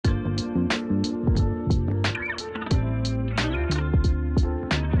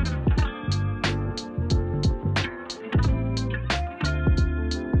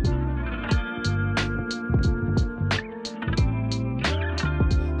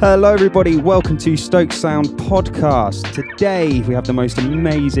Hello everybody, welcome to Stokes Sound Podcast. Today we have the most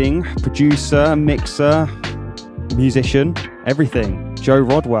amazing producer, mixer, musician, everything, Joe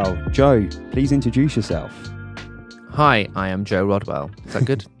Rodwell. Joe, please introduce yourself. Hi, I am Joe Rodwell. Is that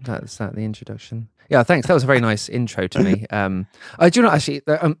good? Is that the introduction? Yeah, thanks. That was a very nice intro to me. I do not actually,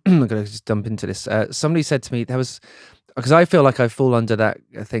 I'm going to just dump into this. Somebody said to me, because I feel like I fall under that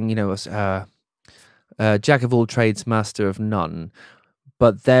thing, jack of all trades, master of none.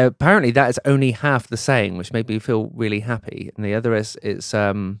 But apparently that is only half the saying, which made me feel really happy. And the other is, it was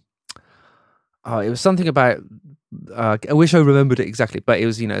something about, I wish I remembered it exactly, but it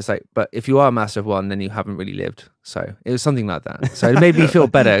was, it's like, but if you are a master of one, then you haven't really lived. So it was something like that. So it made me feel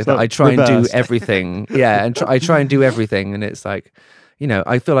better that I try and do everything. Yeah, and I try and do everything. And it's like,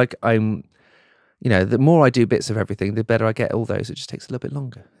 I feel like I'm, the more I do bits of everything, the better I get all those. It just takes a little bit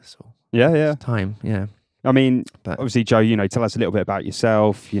longer. That's all. Yeah, yeah. Time, yeah. I mean, obviously, Joe, tell us a little bit about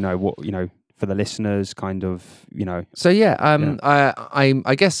yourself, what, for the listeners, kind of, So yeah,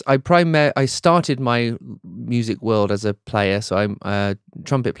 I guess I started my music world as a player. So I'm a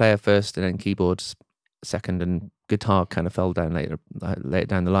trumpet player first, and then keyboards second, and guitar kind of fell down later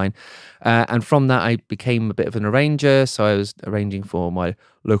down the line. And from that, I became a bit of an arranger. So I was arranging for my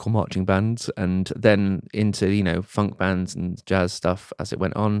local marching bands, and then into funk bands and jazz stuff as it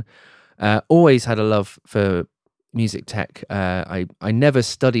went on. Always had a love for music tech. I never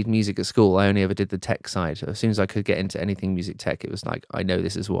studied music at school. I only ever did the tech side. As soon as I could get into anything music tech, it was like, I know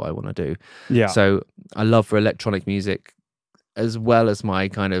this is what I want to do. Yeah. So I love for electronic music, as well as my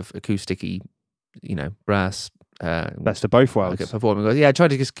kind of acousticy, brass. Best of both worlds. Performing. Yeah, I try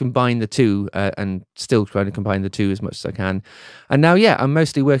to just combine the two, and still trying to combine the two as much as I can. And now, I'm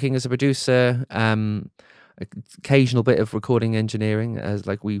mostly working as a producer. Occasional bit of recording engineering, as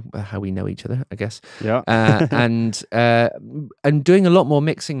like how we know each other, I guess. Yeah. And doing a lot more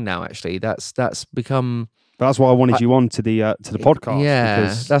mixing now. Actually, that's become. That's why I wanted you on to the podcast. Yeah,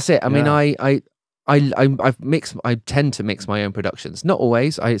 because, that's it. I mean, I tend to mix my own productions. Not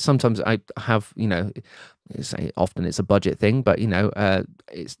always. Sometimes I have, often it's a budget thing, but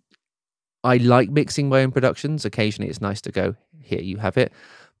I like mixing my own productions. Occasionally, it's nice to go, here you have it.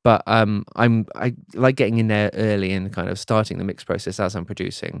 But I like getting in there early and kind of starting the mix process as I'm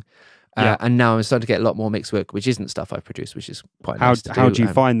producing. And now I'm starting to get a lot more mix work, which isn't stuff I've produced, which is quite nice to do. How do you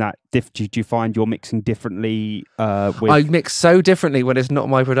find that? Do you find you're mixing differently? I mix so differently when it's not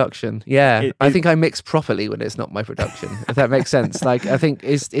my production. Yeah, I think I mix properly when it's not my production, if that makes sense. Like, I think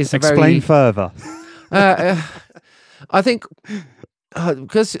it's Explain further. I think...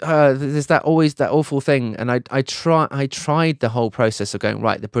 because there's always that awful thing, and I tried the whole process of going,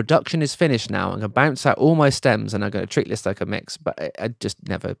 right, the production is finished now, I'm going to bounce out all my stems and I'm going to trick list like a mix, but I just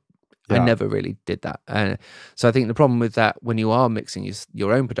never really did that. So I think the problem with that, when you are mixing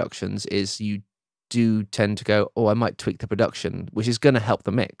your own productions, is you do tend to go, I might tweak the production, which is going to help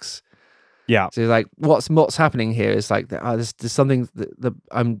the mix. Yeah. So like, what's happening here is like, there's something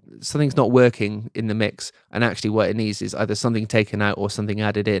something's not working in the mix, and actually what it needs is either something taken out or something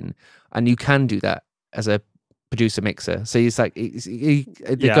added in, and you can do that as a producer mixer. So it's like the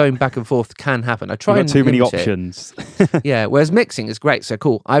going back and forth can happen. I try and too many options. Yeah. Whereas mixing is great. So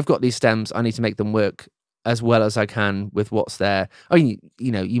cool. I've got these stems. I need to make them work as well as I can with what's there. I mean,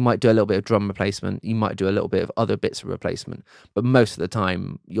 you might do a little bit of drum replacement, you might do a little bit of other bits of replacement, but most of the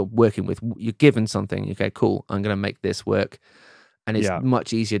time you're given something, you go, cool, I'm going to make this work. And it's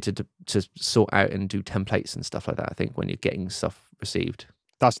much easier to sort out and do templates and stuff like that, I think, when you're getting stuff received.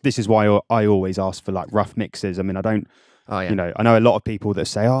 This is why I always ask for like rough mixes. I mean, I don't, I know a lot of people that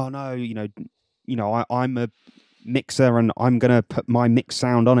say, oh no, I'm a mixer and I'm going to put my mix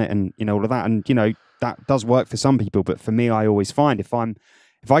sound on it and, all of that. And, that does work for some people, but for me, I always find if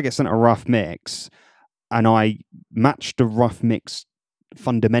I get sent a rough mix and I match the rough mix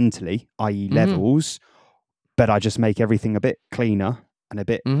fundamentally, i.e. levels, but I just make everything a bit cleaner and a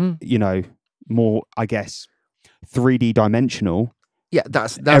bit, more, I guess, 3D dimensional. Yeah,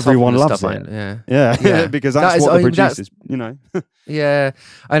 that's everyone loves it. Yeah. Because that's what the producers, Yeah,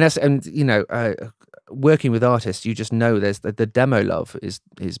 and working with artists, you just know there's the demo love is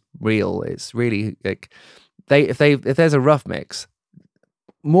real. It's really like if there's a rough mix,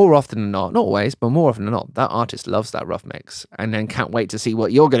 more often than not always, but more often than not, that artist loves that rough mix and then can't wait to see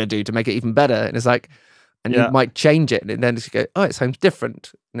what you're going to do to make it even better. And it's like, and you might change it, and then you go, it sounds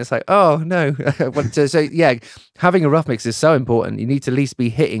different, and it's like, oh no. so having a rough mix is so important. You need to at least be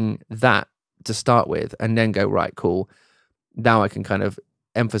hitting that to start with, and then go, right, cool, now I can kind of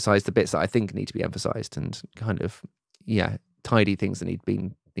emphasize the bits that I think need to be emphasized, and kind of tidy things that need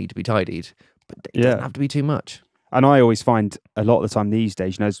to be tidied, but it doesn't have to be too much. And I always find a lot of the time these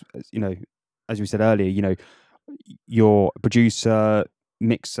days, as we said earlier, you're a producer,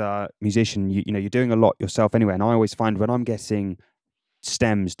 mixer, musician, you're doing a lot yourself anyway. And I always find when I'm getting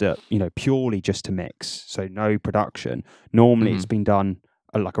stems that, purely just to mix, so no production, normally it's been done,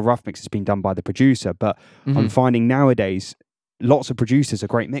 like a rough mix has been done by the producer. But I'm finding nowadays lots of producers are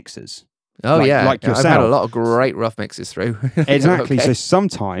great mixers. Oh, like yourself. I've had a lot of great rough mixes through. Exactly. Okay. So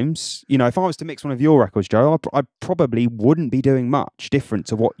sometimes, if I was to mix one of your records, Joe, I probably wouldn't be doing much different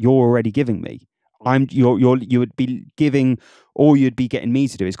to what you're already giving me. You would be giving, all you'd be getting me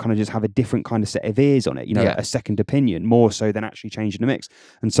to do is kind of just have a different kind of set of ears on it, a second opinion, more so than actually changing the mix.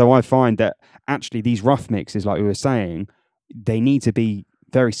 And so I find that actually these rough mixes, like we were saying, they need to be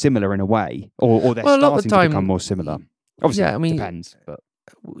very similar in a way, or they're starting to become more similar. Obviously, it depends, but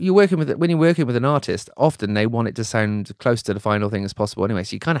when you're working with an artist, often they want it to sound close to the final thing as possible anyway.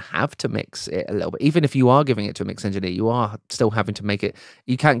 So you kind of have to mix it a little bit. Even if you are giving it to a mix engineer, you are still having to make it.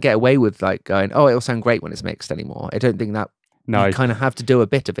 You can't get away with like going, oh, it'll sound great when it's mixed anymore. I don't think that. No, you kind of have to do a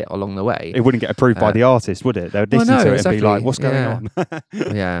bit of it along the way. It wouldn't get approved by the artist, would it? They would listen to it and be like, "What's going on?"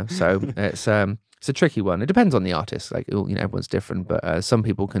 Yeah, so it's a tricky one. It depends on the artist. Like everyone's different, but some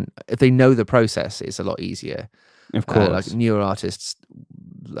people can, if they know the process, it's a lot easier. Of course, like newer artists,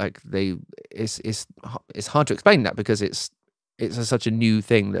 like it's hard to explain that because it's such a new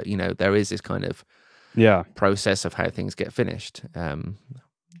thing that there is this kind of process of how things get finished.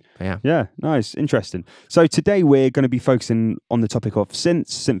 Yeah, nice, interesting. So today we're going to be focusing on the topic of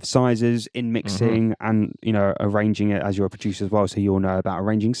synthesizers in mixing, and arranging it, as you're a producer as well, so you all know about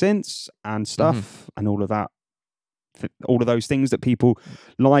arranging synths and stuff and all of that, all of those things that people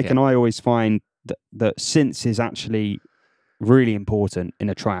like. And I always find that synths is actually really important in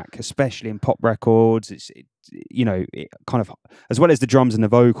a track, especially in pop records. It kind of, as well as the drums and the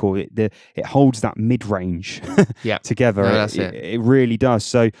vocal, it holds that mid-range together. No, it really does.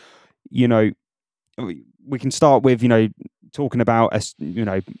 So we can start with talking about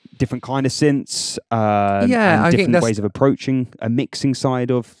different kind of synths, and different ways of approaching a mixing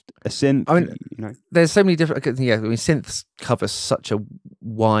side of a synth. I mean, there's so many different. Synths cover such a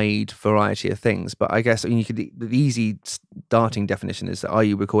wide variety of things, but I guess the easy starting definition is that, are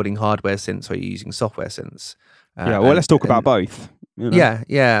you recording hardware synths or are you using software synths? Let's talk about both.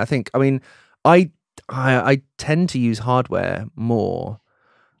 I think. I tend to use hardware more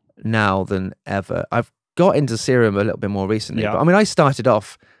now than ever. I've got into Serum a little bit more recently, but I started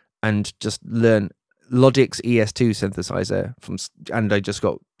off and just learned Logic's ES2 synthesizer and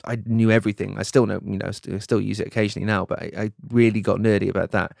I knew everything. I still know, still use it occasionally now, but I really got nerdy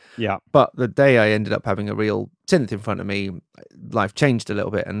about that. Yeah. But the day I ended up having a real synth in front of me, life changed a little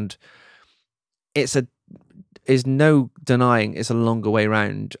bit, and is no denying it's a longer way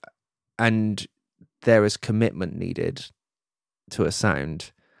round, and there is commitment needed to a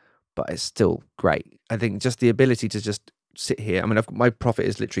sound, but it's still great. I think just the ability to just sit here. My Prophet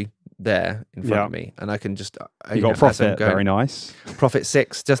is literally there in front of me, and I can just. You got Prophet, very nice. Prophet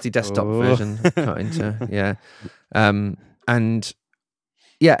 6, just the desktop version. Cut into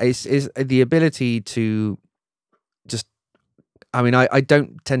it's the ability to just. I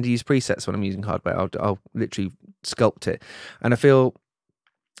don't tend to use presets when I'm using hardware. I'll literally sculpt it, and I feel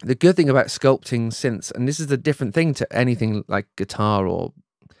the good thing about sculpting synths, and this is the different thing to anything like guitar or.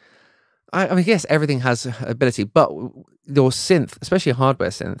 I guess everything has ability, but your synth, especially a hardware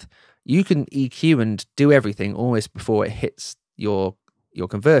synth, you can EQ and do everything almost before it hits your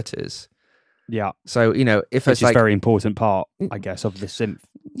converters. Yeah. So if it's a very important part, I guess, of the synth.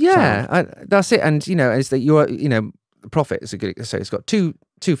 Yeah, that's it. And is that Prophet is a good. So it's got two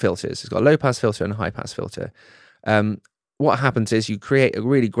filters. It's got a low pass filter and a high pass filter. What happens is you create a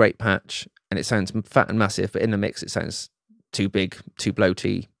really great patch, and it sounds fat and massive, but in the mix it sounds too big, too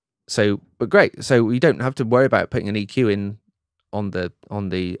bloaty. But great. So you don't have to worry about putting an EQ in on the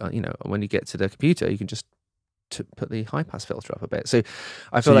when you get to the computer, you can just put the high pass filter up a bit. So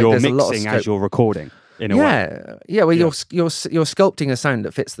I feel like you're there's mixing a lot of scope. As you're recording in a way. Yeah. Well, you're sculpting a sound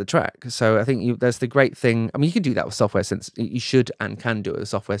that fits the track. So I think there's the great thing. You can do that with software synths. You should and can do it with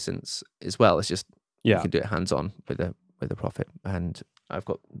software synths as well. It's just you can do it hands on with the Prophet, and I've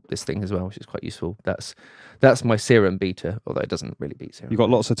got this thing as well, which is quite useful. That's my Serum beta, although it doesn't really beat Serum. You've got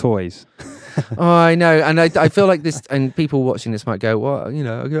lots of toys. Oh, I know, and I feel like this, and people watching this might go, well,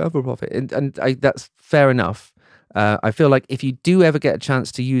 I have a Prophet, and that's fair enough. I feel like if you do ever get a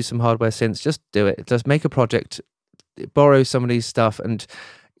chance to use some hardware synths, just do it. Just make a project, borrow somebody's stuff, and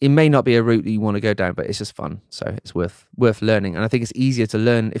it may not be a route that you want to go down, but it's just fun. So it's worth learning. And I think it's easier to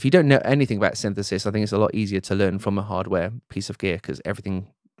learn. If you don't know anything about synthesis, I think it's a lot easier to learn from a hardware piece of gear, because everything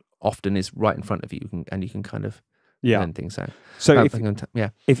often is right in front of you, and you can kind of and things. So yeah,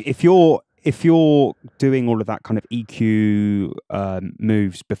 if you're doing all of that kind of EQ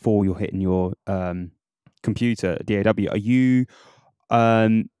moves before you're hitting your computer DAW, are you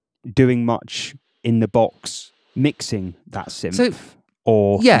doing much in the box mixing that synth,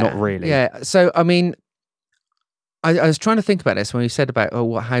 or not really? Yeah. So I mean, I was trying to think about this when we said about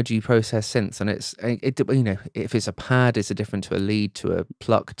how do you process synths, and if it's a pad, it's a different to a lead, to a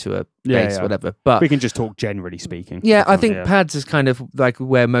pluck, to a bass, whatever. But we can just talk generally speaking. Yeah, I think pads is kind of like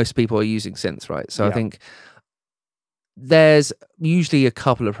where most people are using synths, right? So I think there's usually a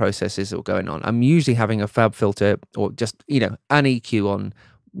couple of processes that are going on. I'm usually having a fab filter or just an EQ on.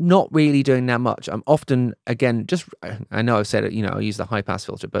 Not really doing that much. I'm often, again, I know I've said it, I use the high pass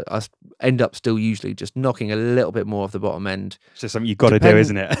filter, but I end up still usually just knocking a little bit more off the bottom end. It's just something you've got to do,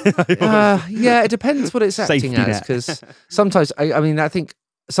 isn't it? Yeah, it depends what it's acting as, because sometimes, I think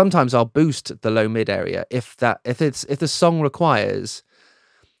sometimes I'll boost the low mid area if the song requires,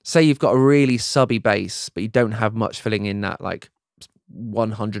 say you've got a really subby bass, but you don't have much filling in that like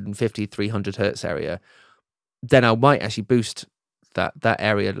 150, 300 hertz area, then I might actually boost that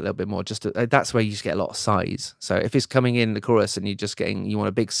area a little bit more. That's where you just get a lot of size. So if it's coming in the chorus and you want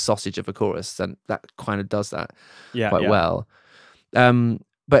a big sausage of a chorus, then that kind of does that quite well.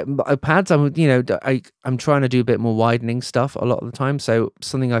 But pads, I'm trying to do a bit more widening stuff a lot of the time. So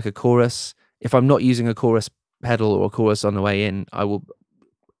something like a chorus, if I'm not using a chorus pedal or a chorus on the way in, I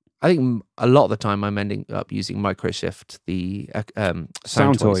think a lot of the time I'm ending up using Microshift, the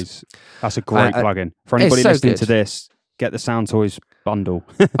Sound Toys. That's a great plugin. For anybody listening to this, get the Sound Toys bundle.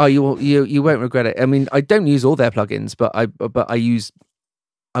 Oh, you won't regret it. I mean, I don't use all their plugins, but I use,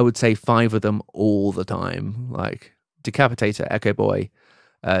 I would say, 5 of them all the time, like Decapitator, Echo Boy,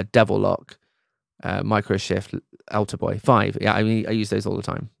 Devil Lock, Microshift, Alter Boy. 5. Yeah, I mean, I use those all the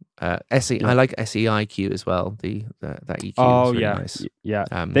time. I like SEIQ as well. That EQ. Oh, is really nice. Yeah.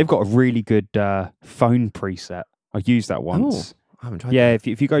 They've got a really good phone preset. I used that once. I haven't tried that.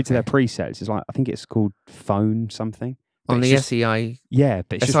 If you go to their presets, it's like, I think it's called Phone something. On the SEI. Yeah,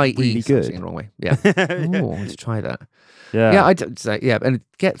 but it's just really good. In the wrong way. Yeah. I want to try that. Yeah. And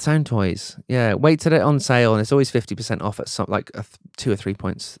get Sound Toys. Yeah, wait till it's on sale, and it's always 50% off at some 2 or 3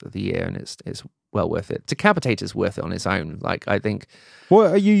 points of the year, and it's well worth it. Decapitator's worth it on its own. Like, I think.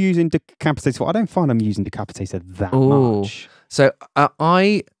 What are you using Decapitator for? I don't find I'm using Decapitator that much. So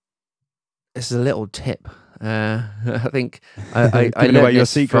this is a little tip. I think I giving away your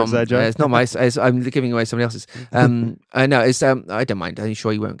secrets there, Joe. It's not my. I'm giving away somebody else's. No, it's I don't mind. I'm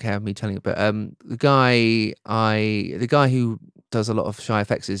sure you won't care me telling it. But the guy who does a lot of Shy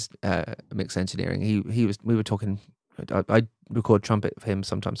FX's mix engineering. We were talking. I record trumpet for him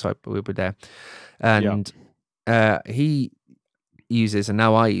sometimes, so we were there, and he uses, and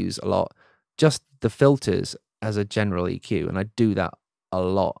now I use a lot, just the filters as a general EQ, and I do that a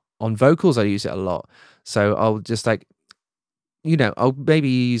lot on vocals. I use it a lot. So I'll just I'll maybe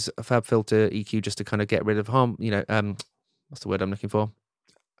use a fab filter EQ just to kind of get rid of what's the word I'm looking for?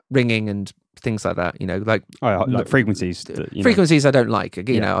 Ringing and things like that, like frequencies. Frequencies I don't like.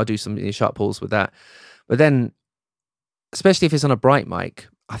 I'll do some sharp pulls with that. But then, especially if it's on a bright mic,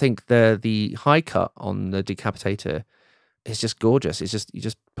 I think the high cut on the Decapitator is just gorgeous. It's just, you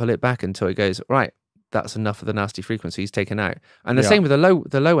just pull it back until it goes, right, that's enough of the nasty frequencies taken out. And the same with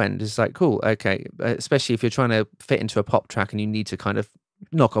the low end is like, cool, okay, especially if you're trying to fit into a pop track and you need to kind of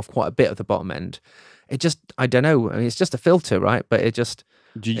knock off quite a bit of the bottom end. It just, I don't know, I mean, it's just a filter, right? But it just,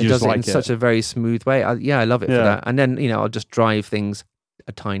 it does it in such a very smooth way. I love it for that. And then, I'll just drive things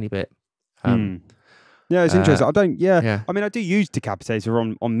a tiny bit. Yeah, it's interesting. I don't, I mean, I do use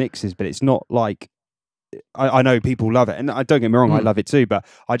Decapitator on mixes, but it's not like, I know people love it, and don't get me wrong, I love it too, but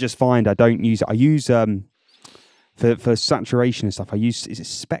I just find I don't use it. I use for saturation and stuff, I use, is it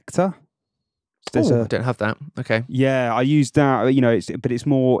Spectre? I don't have that. Okay. Yeah, I use that, but it's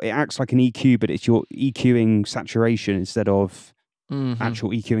more, it acts like an EQ, but it's your EQing saturation instead of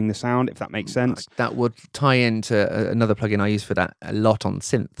actual EQing the sound, if that makes sense. That would tie into another plugin I use for that a lot on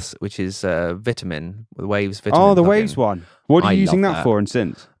synths, which is Vitamin, the Waves Vitamin. Oh, the plugin. Waves one. What are you using that for in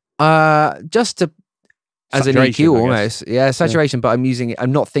synths? Just to, as an EQ almost. Yeah, saturation, but I'm using it,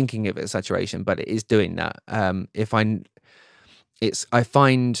 I'm not thinking of it as saturation, but it is doing that. I find,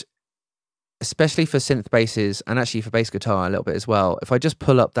 especially for synth basses and actually for bass guitar a little bit as well, if I just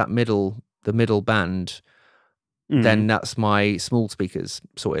pull up the middle band, then that's my small speakers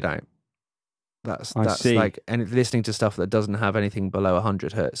sorted out. That's like, and listening to stuff that doesn't have anything below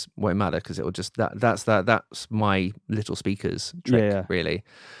 100 hertz won't matter, because it will just, that's my little speakers trick, really.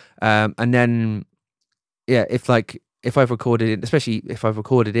 And then, if I've recorded it, especially if I've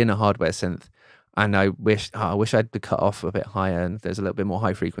recorded in a hardware synth, And I wish I'd cut off a bit higher and there's a little bit more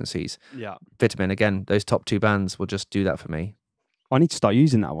high frequencies. Yeah. Vitamin, again, those top 2 bands will just do that for me. I need to start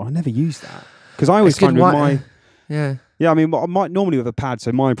using that one. I never use that because I always find with my yeah. I mean, normally with a pad.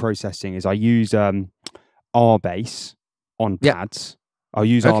 So my processing is I use R bass on pads. I'll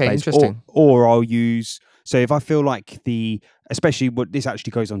use R bass, or I'll use. So if I feel like especially what this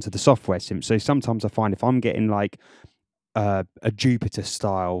actually goes onto the software synth. So sometimes I find if I'm getting like a Jupiter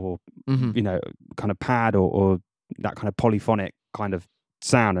style or kind of pad or that kind of polyphonic kind of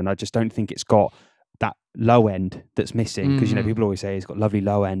sound, and I just don't think it's got that low end that's missing because people always say it's got lovely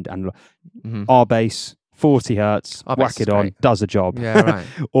low end and R bass 40 hertz, whack it on, does a job. Yeah, right.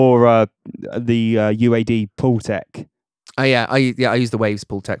 Or the UAD Pultec. Oh yeah, I use the Waves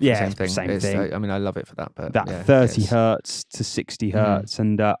Pultec for the same thing. I mean, I love it for that. But that 30 hertz to 60 hertz,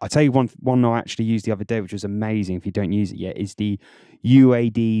 and I tell you one I actually used the other day, which was amazing. If you don't use it yet, is the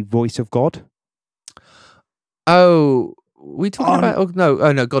UAD Voice of God. Oh. We talking about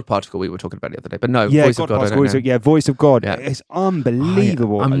no God Particle we were talking about the other day, but no Voice of God. Voice of God. Yeah. It's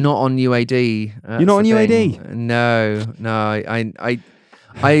unbelievable. I'm not on UAD. You're not on UAD? No.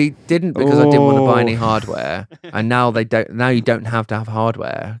 I didn't because I didn't want to buy any hardware, and now they don't. Now you don't have to have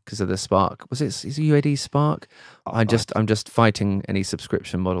hardware because of the Spark. Is it UAD Spark? I'm just fighting any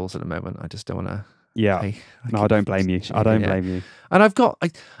subscription models at the moment. I just don't want to. Yeah. No, I don't blame you. I don't blame you. And I've got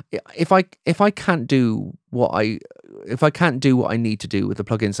if I can't do what I need to do with the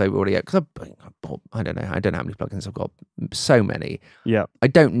plugins I've already got, because I don't know how many plugins I've got, so many. Yeah. I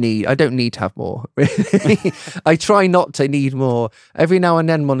don't need to have more. Really. I try not to need more. Every now and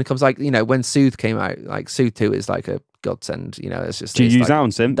then one comes, like, when Soothe came out, like Soothe 2 is like a godsend, it's just. Do you use that on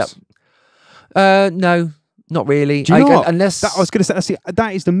Synths? No. Not really. Do you know unless I was going to say,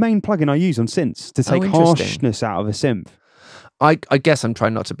 that is the main plugin I use on Synths to take harshness out of a synth. I guess I'm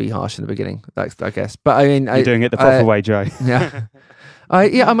trying not to be harsh in the beginning. I guess, but I mean, you're doing it the proper way, Joe. Yeah,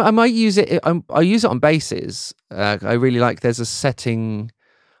 I might use it. I use it on basses. I really like. There's a setting.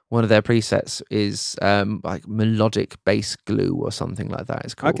 One of their presets is like melodic bass glue or something like that.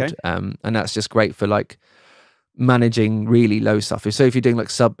 It's called. Okay. And that's just great for like managing really low stuff. So if you're doing like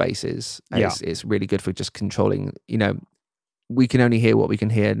sub basses, it's really good for just controlling. We can only hear what we can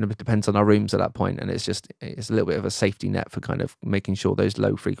hear, and it depends on our rooms at that point. And it's a little bit of a safety net for kind of making sure those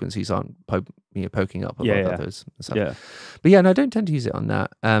low frequencies aren't poking up above others. And stuff. Yeah, but I don't tend to use it on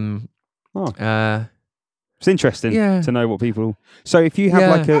that. It's interesting to know what people. So if you have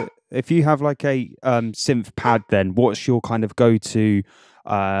like a synth pad, then what's your kind of go-to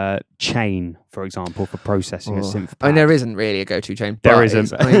chain, for example, for processing a synth pad? I mean, there isn't really a go-to chain. There isn't.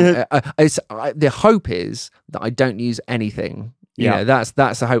 The hope is that I don't use anything. That's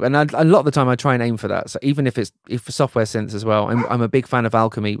the hope, and a lot of the time I try and aim for that. So even if for software synths as well, I'm a big fan of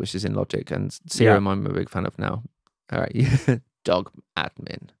Alchemy, which is in Logic, and Serum I'm a big fan of now. All right, dog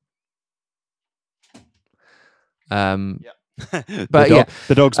admin. But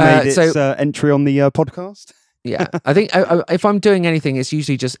the dog's made its entry on the podcast. Yeah, I think if I'm doing anything, it's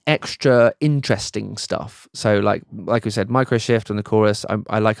usually just extra interesting stuff. So like we said, micro shift on the chorus.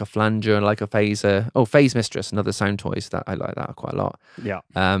 I like a flanger and like a phaser. Oh, Phase Mistress, another sound toys that I like that quite a lot. Yeah.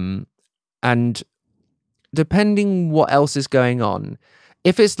 And depending what else is going on,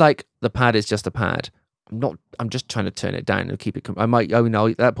 if it's like the pad is just a pad, I'm just trying to turn it down and keep it. At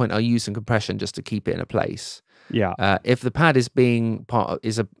that point I'll use some compression just to keep it in a place. Yeah. If the pad is being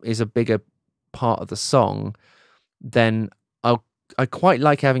is a bigger part of the song, then I quite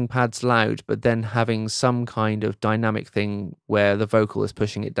like having pads loud, but then having some kind of dynamic thing where the vocal is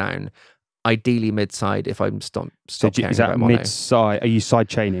pushing it down, ideally mid-side if I'm stop is that mid-side? Are you side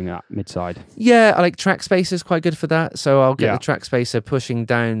chaining at mid-side? Yeah, I like track spacer is quite good for that. So I'll get the track spacer pushing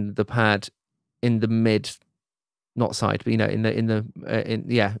down the pad in the mid, not side, but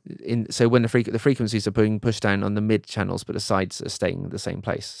so when the frequencies are being pushed down on the mid channels, but the sides are staying in the same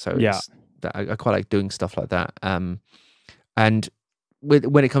place. So I quite like doing stuff like that. And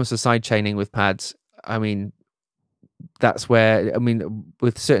when it comes to side chaining with pads, I mean, that's where,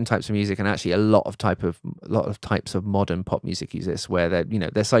 with certain types of music, and actually a lot of types of modern pop music use this, where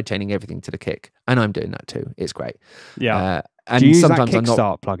they're side chaining everything to the kick, and I'm doing that too. It's great. Yeah. And do you use sometimes that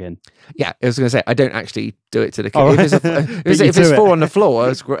Kickstart plugin? Yeah, I was going to say I don't actually do it to the kick. Oh, if it's 4 on the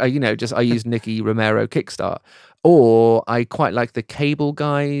floor, I use Nicky Romero Kickstart. Or I quite like the Cable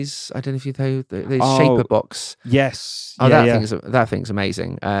Guys. I don't know if you know the Shaper Box. Yes. Oh, that thing's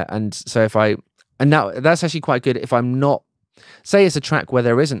amazing. And so that's actually quite good. If I'm not, say it's a track where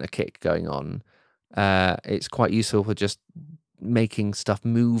there isn't a kick going on, it's quite useful for just making stuff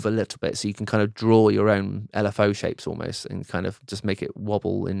move a little bit, so you can kind of draw your own LFO shapes almost, and kind of just make it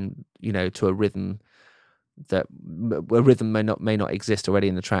wobble in, to a rhythm that may not exist already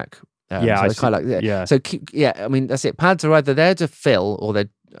in the track. So I kind of like, yeah. So I mean, that's it. Pads are either there to fill, or they're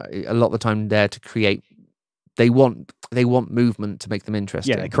a lot of the time there to create. They want movement to make them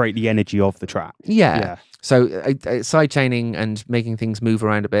interesting. Yeah, they create the energy of the track. Yeah. So side chaining and making things move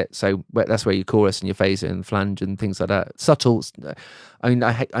around a bit. So that's where your chorus and your phaser and flange and things like that. Subtle. I mean,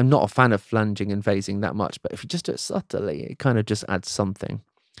 I'm not a fan of flanging and phasing that much, but if you just do it subtly, it kind of just adds something.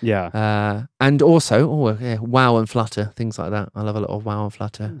 Yeah. And also, wow and flutter, things like that. I love a little wow and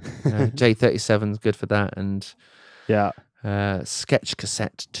flutter. J37 is good for that. And Sketch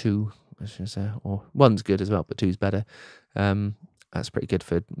Cassette 2, which is, or 1's good as well, but 2's better. That's pretty good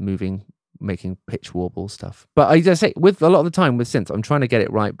for making pitch warble stuff. But I just say, with a lot of the time with synths, I'm trying to get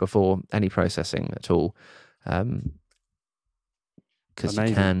it right before any processing at all. Because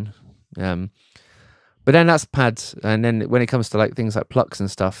you can. But then that's pads, and then when it comes to like things like plucks and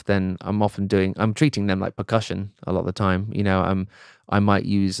stuff, then I'm treating them like percussion a lot of the time. I might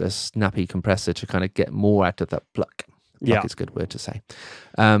use a snappy compressor to kind of get more out of that pluck. Pluck is a good word to say.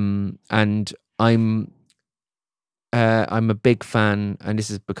 And I'm a big fan, and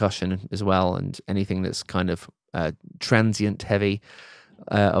this is percussion as well, and anything that's kind of transient heavy,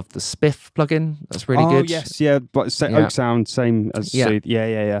 of the Spiff plugin. That's really good. Oh yes, yeah, but Oak Sound, same as Soothe.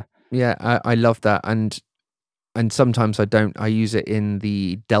 Yeah. Yeah, I love that, and sometimes I use it in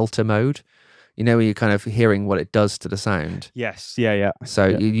the delta mode, where you're kind of hearing what it does to the sound. Yes, yeah. So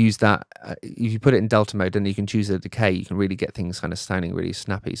you use that, if you put it in delta mode, then you can choose the decay, you can really get things kind of sounding really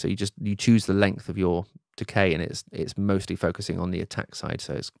snappy. So you choose the length of your decay, and it's mostly focusing on the attack side.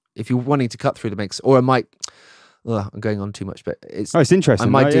 So if you're wanting to cut through the mix, or I'm going on too much, but it's interesting.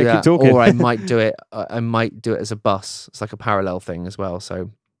 I might do that, or I might do it. I might do it as a bus. It's like a parallel thing as well.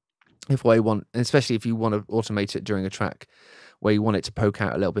 So especially if you want to automate it during a track where you want it to poke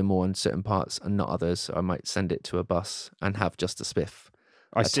out a little bit more in certain parts and not others, so I might send it to a bus and have just a Spiff.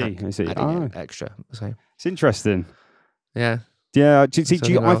 I see. Extra. So it's interesting. Yeah. Yeah.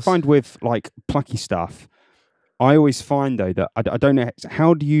 I find with like plucky stuff, I always find though that I don't know,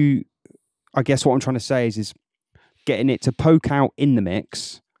 how do you, I guess what I'm trying to say is getting it to poke out in the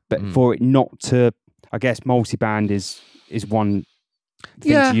mix, but for it not to, I guess multi-band is one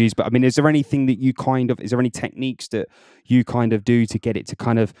thing to use. But I mean, is there anything that is there any techniques that you kind of do to get it to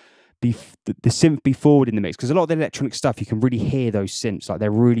kind of be the synth be forward in the mix? Because a lot of the electronic stuff, you can really hear those synths, like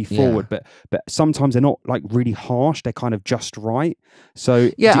they're really forward, but sometimes they're not like really harsh, they're kind of just right. So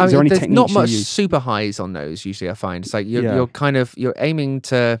is there any there's techniques not much you use? super highs on those usually, I find. It's like you're aiming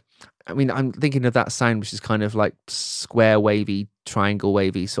to, I mean, I'm thinking of that sound which is kind of like square wavy, triangle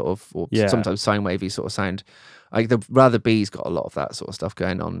wavy sort of, or sometimes sine wavy sort of sound. Like the Rather Be's got a lot of that sort of stuff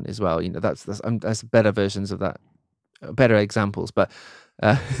going on as well. That's better versions of that, better examples. But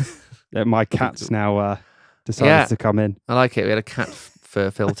my cat's now decided to come in. I like it. We had a cat fur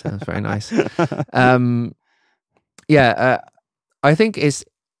filter. It's very nice. I think at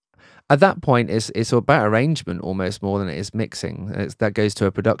that point it's about arrangement almost more than it is mixing. That goes to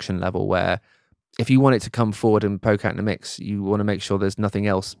a production level where if you want it to come forward and poke out in the mix, you want to make sure there's nothing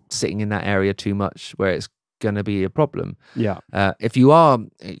else sitting in that area too much where it's going to be a problem. If you are,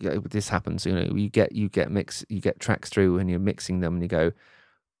 this happens, you get tracks through and you're mixing them and you go,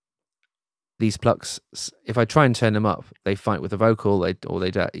 these plucks, if I try and turn them up, they fight with the vocal,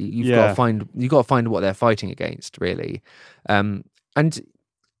 you've got to find what they're fighting against, really. And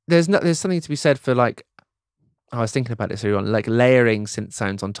there's something to be said for, like, I was thinking about this earlier on, like layering synth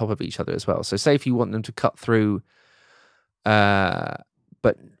sounds on top of each other as well. So say if you want them to cut through,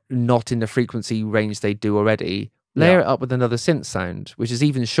 but not in the frequency range they do already, layer it up with another synth sound, which is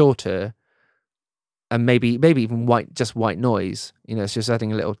even shorter, and maybe even white noise. It's just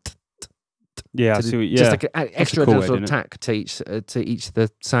adding a little just like an extra little tack to each of the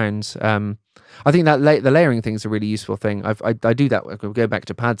sounds. I think that the layering thing is a really useful thing. I do that. We'll go back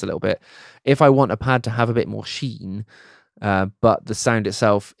to pads a little bit. If I want a pad to have a bit more sheen, but the sound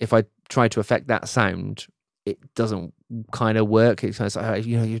itself, if I try to affect that sound, it doesn't kind of work. It's like,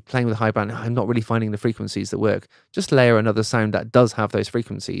 you're playing with high band. I'm not really finding the frequencies that work. Just layer another sound that does have those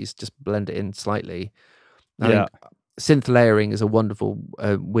frequencies. Just blend it in slightly. I think synth layering is a wonderful,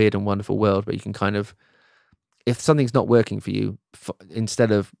 weird and wonderful world where you can kind of, if something's not working for you,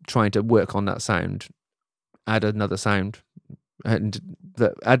 instead of trying to work on that sound, add another sound, and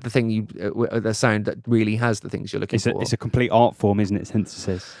add the sound that really has the things you're looking for. It's a complete art form, isn't it?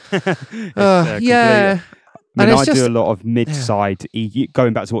 Synthesis. I mean, I do a lot of mid-side,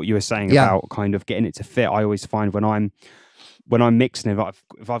 going back to what you were saying about kind of getting it to fit. I always find when when I'm mixing,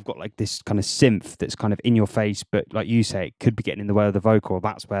 if I've got like this kind of synth that's kind of in your face, but like you say, it could be getting in the way of the vocal,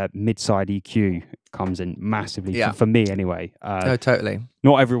 that's where mid-side EQ comes in massively, for me anyway. Oh, totally.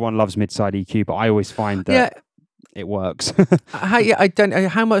 Not everyone loves mid-side EQ, but I always find that it works. I don't know,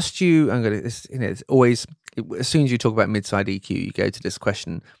 how much do you, I'm gonna, it's always, as soon as you talk about mid-side EQ, you go to this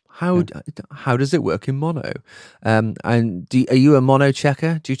question, how does it work in mono? And are you a mono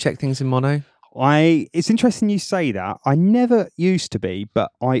checker? Do you check things in mono? It's interesting you say that. I never used to be,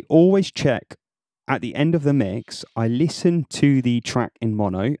 but I always check at the end of the mix. I listen to the track in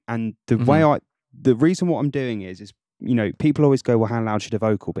mono, and the reason what I'm doing is people always go, well, how loud should a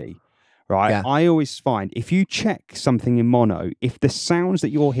vocal be? Right. Yeah. I always find if you check something in mono, if the sounds that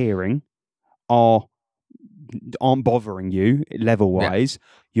you're hearing aren't bothering you level wise,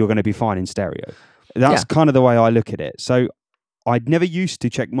 you're going to be fine in stereo. That's kind of the way I look at it. So I'd never used to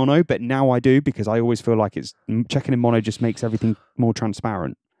check mono, but now I do, because I always feel like checking in mono just makes everything more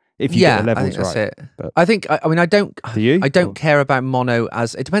transparent. If you get the levels that's right. It. But I think I don't. Do you? I don't care about mono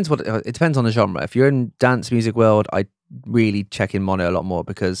as it depends on the genre. If you're in dance music world, I really check in mono a lot more,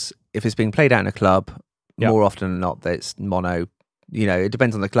 because if it's being played out in a club, more often than not, it's mono. It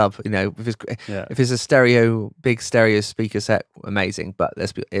depends on the club. If it's a big stereo speaker set, amazing. But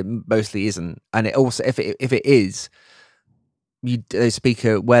it mostly isn't, and it also if it is. The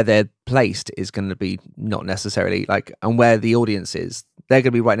speaker where they're placed is going to be not necessarily and where the audience is, they're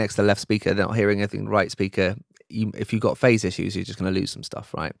going to be right next to the left speaker. They're not hearing anything. Right speaker. If you've got phase issues, you're just going to lose some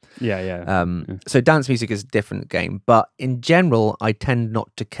stuff, right? Yeah. So dance music is a different game, but in general, I tend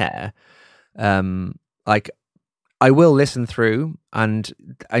not to care. I will listen through, and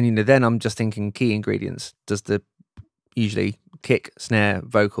then I'm just thinking key ingredients. Does the usually kick, snare,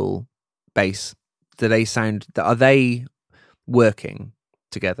 vocal, bass? Do they sound? Are they working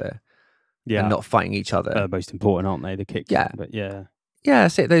together and not fighting each other? Most important, aren't they? The kick. But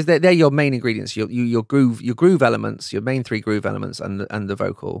that's it. They're your main ingredients. Your groove elements, your main 3 groove elements, and the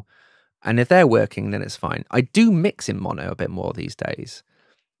vocal. And if they're working, then it's fine. I do mix in mono a bit more these days.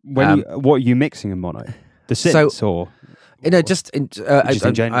 What are you mixing in mono? The synths or just in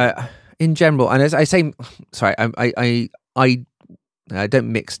general? In general. And as I say, sorry, I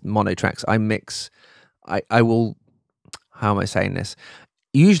don't mix mono tracks. I will. How am I saying this?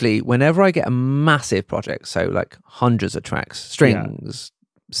 Usually, whenever I get a massive project, so like hundreds of tracks, strings,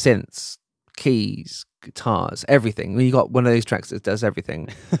 synths, keys, guitars, everything. When you got one of those tracks that does everything,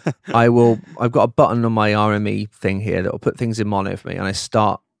 I've got a button on my RME thing here that will put things in mono for me, and I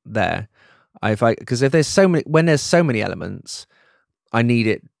start there. Because if there's so many elements, I need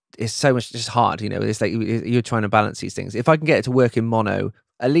it. It's so much just hard, It's like you're trying to balance these things. If I can get it to work in mono,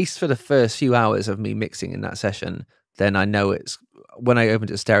 at least for the first few hours of me mixing in that session, then I know it's when I open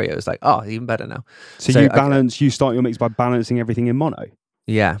it to stereo, it's like, oh, even better now. So you start your mix by balancing everything in mono.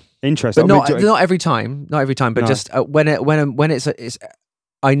 Yeah, interesting. But not every time, but just when it's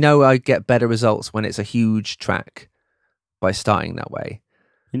I know I get better results when it's a huge track by starting that way.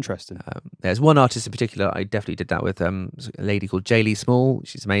 Interesting. There's one artist in particular I definitely did that with, a lady called J. Small.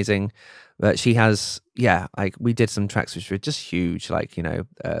 She's amazing, but she has we did some tracks which were just huge,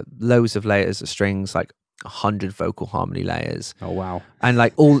 loads of layers of strings, 100 vocal harmony layers. Oh wow! And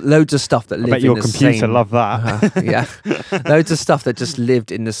loads of stuff that lived. I bet your computer loved that. Loads of stuff that just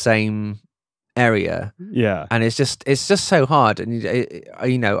lived in the same area. Yeah, and it's just so hard, and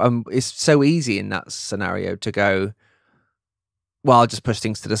it's so easy in that scenario to go, well, I'll just push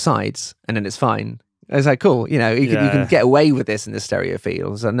things to the sides and then it's fine. It's like, cool, you can get away with this in the stereo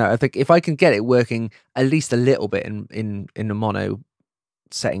field. So no, I think if I can get it working at least a little bit in the mono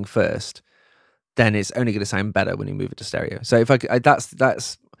setting first, then it's only going to sound better when you move it to stereo. So if I've got.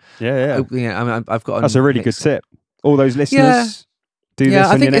 That's a really good tip. All those listeners, do this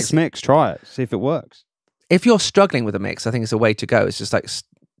on your next mix. Try it, see if it works. If you're struggling with a mix, I think it's a way to go. It's just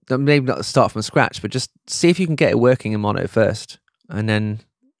maybe not start from scratch, but just see if you can get it working in mono first. And then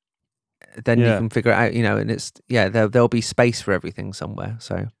you can figure it out, and it's, there'll be space for everything somewhere.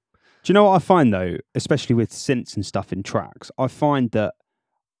 So, do you know what I find though, especially with synths and stuff in tracks, I find that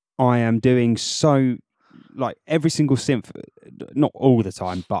I am doing every single synth, not all the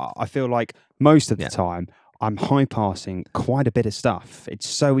time, but I feel like most of the time I'm high passing quite a bit of stuff. It's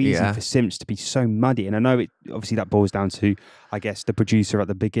so easy for synths to be so muddy. And I know obviously that boils down to, I guess, the producer at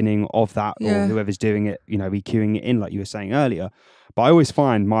the beginning of that or whoever's doing it, EQing it in like you were saying earlier. But I always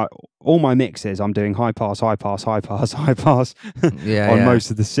find all my mixes, I'm doing high pass, high pass, high pass, high pass on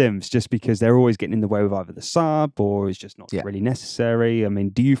most of the synths, just because they're always getting in the way with either the sub or it's just not really necessary. I mean,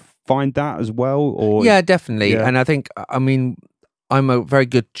 do you find that as well? Or definitely. And I think, I'm a very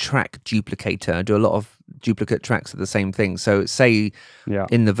good track duplicator. I do a lot of duplicate tracks of the same thing. So say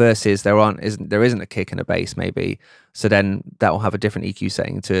in the verses there isn't a kick and a bass maybe. So then that will have a different EQ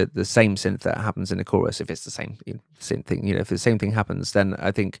setting to the same synth that happens in the chorus. If it's the same thing, if the same thing happens, then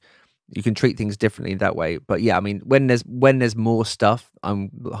I think you can treat things differently that way. But yeah, I mean, when there's more stuff, I'm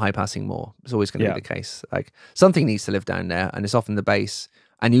high passing more. It's always going to be the case. Like something needs to live down there, and it's often the bass.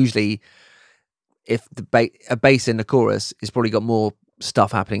 And usually, if a bass in the chorus is probably got more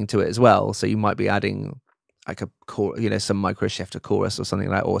stuff happening to it as well, so you might be adding like a some micro shift to chorus or something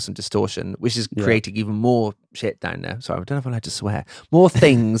like, or some distortion, which is creating even more shit down there. Sorry, I don't know if I'm allowed to swear. More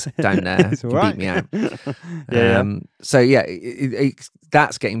things down there can beat me out. So yeah,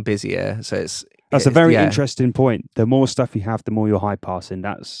 that's getting busier. So that's a very interesting point. The more stuff you have, the more you're high passing.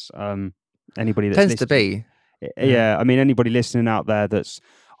 That's anybody that tends to be. Yeah, I mean, anybody listening out there that's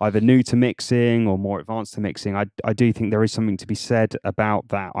either new to mixing or more advanced to mixing, I do think there is something to be said about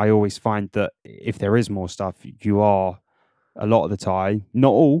that. I always find that if there is more stuff, you are, a lot of the time, not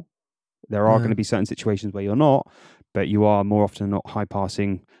all, there are going to be certain situations where you're not, but you are more often than not high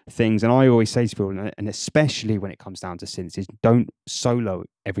passing things. And I always say to people, and especially when it comes down to synths, is don't solo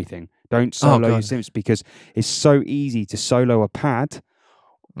everything. Don't solo your synths, because it's so easy to solo a pad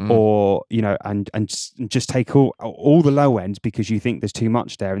or and just take all the low ends because you think there's too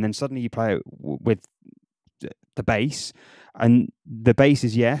much there, and then suddenly you play it with the bass, and the bass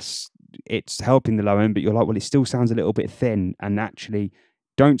is it's helping the low end, but you're like, well, it still sounds a little bit thin, and actually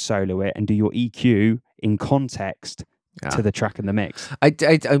don't solo it and do your EQ in context to the track and the mix. I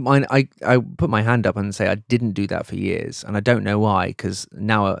put my hand up and say I didn't do that for years, and I don't know why, because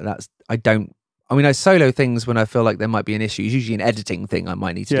now I solo things when I feel like there might be an issue. It's usually an editing thing I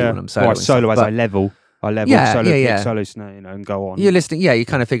might need to do when I'm soloing. I solo as I level, solo kick, solo snare, and go on. You're listening, you're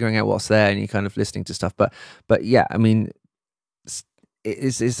kind of figuring out what's there, and you're kind of listening to stuff. But yeah, I mean,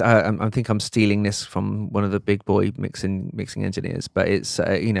 I think I'm stealing this from one of the big boy mixing engineers, but it's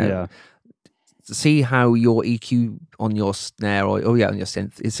see how your EQ on your snare on your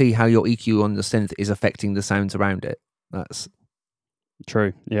synth. See how your EQ on the synth is affecting the sounds around it. That's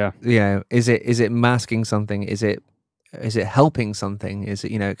true. Yeah. Is it masking something? Is it helping something? Is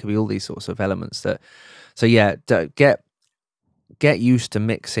it, it could be all these sorts of elements that. So yeah, get used to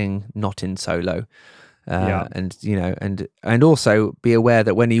mixing not in solo. And also be aware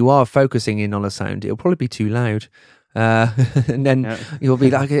that when you are focusing in on a sound, it'll probably be too loud. And then you'll be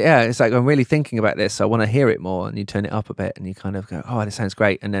like, it's like, I'm really thinking about this, so I want to hear it more, and you turn it up a bit and you kind of go, oh, this sounds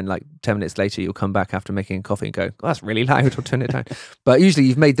great, and then like 10 minutes later you'll come back after making a coffee and go, oh, that's really loud, I'll turn it down. But usually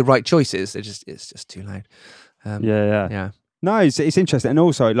you've made the right choices, it's just too loud. No, it's interesting. And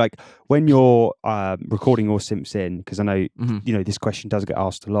also, like, when you're recording your synths in, because I know this question does get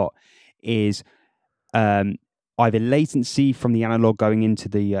asked a lot, is either latency from the analog going into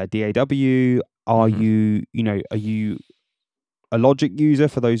the DAW. Are you a Logic user,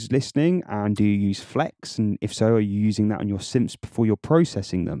 for those listening, and do you use Flex? And if so, are you using that on your synths before you're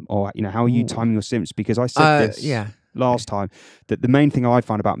processing them? Or, how are you timing your synths? Because I said this last time, that the main thing I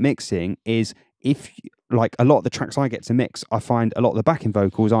find about mixing is like a lot of the tracks I get to mix, I find a lot of the backing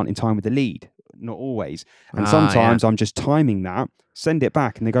vocals aren't in time with the lead. Not always. And sometimes I'm just timing that, send it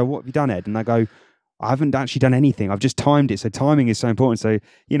back, and they go, what have you done, Ed? And I go, I haven't actually done anything. I've just timed it. So timing is so important. So,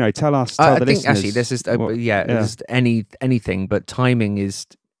 tell the listeners. Actually, this is, just anything, but timing is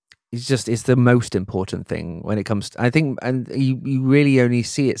the most important thing when it comes to, I think, and you really only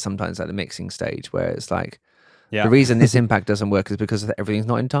see it sometimes at the mixing stage, where it's like, the reason this impact doesn't work is because everything's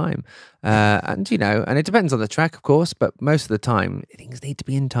not in time. And it depends on the track, of course, but most of the time things need to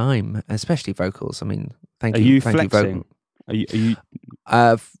be in time, especially vocals. I mean, thank you. Are you flexing? Are you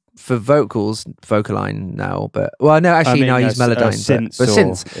for vocals, Vocaline now, but I use Melodyne.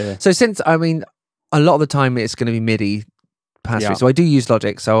 Synths. So synths, I mean, a lot of the time it's going to be MIDI pass through. So I do use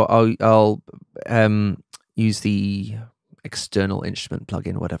Logic. So I'll use the external instrument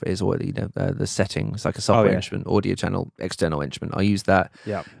plugin, whatever it is, or the setting. It's like a software instrument, audio channel, external instrument. I'll use that.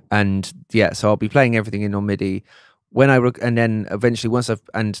 Yeah. And so I'll be playing everything in on MIDI. And then eventually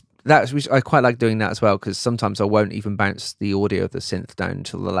I quite like doing that as well, because sometimes I won't even bounce the audio of the synth down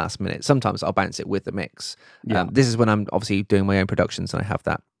until the last minute. Sometimes I'll bounce it with the mix. This is when I'm obviously doing my own productions and I have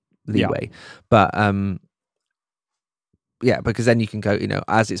that leeway. But because then you can go,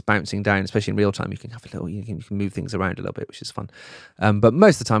 as it's bouncing down, especially in real time, you can have you can move things around a little bit, which is fun. But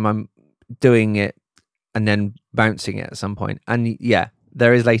most of the time I'm doing it and then bouncing it at some point. And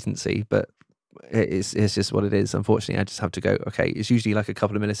there is latency, but it's just what it is. Unfortunately, I just have to go, okay, it's usually like a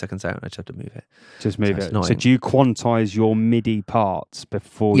couple of milliseconds out and I just have to move it. Just move it. So do you quantize your MIDI parts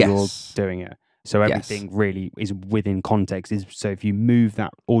before you're doing it? So everything really is within context. So if you move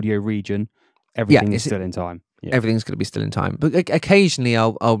that audio region, everything is still in time. Yeah. Everything's going to be still in time. But occasionally I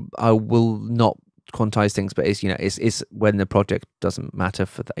will not quantize things, but it's when the project doesn't matter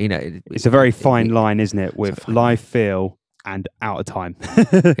for that. It's a very fine line, isn't it, with live feel and out of time.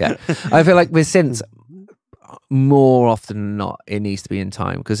 Yeah, I feel like with synths, more often than not, it needs to be in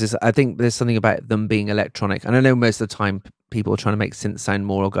time, because I think there's something about them being electronic, and I know most of the time people are trying to make synths sound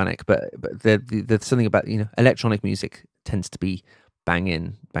more organic, but there's something about electronic music tends to be bang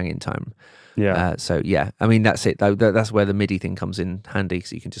in time. Yeah. So yeah, I mean that's it. That's where the MIDI thing comes in handy,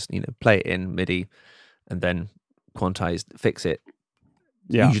 so you can just play it in MIDI and then quantize, fix it.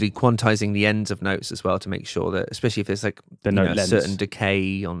 Yeah. Usually quantizing the ends of notes as well to make sure that, especially if there's like a certain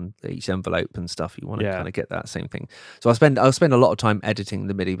decay on each envelope and stuff, you want to kind of get that same thing. So I'll spend a lot of time editing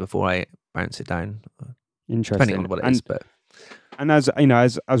the MIDI before I bounce it down. Interesting. Depending on what it is, but. And as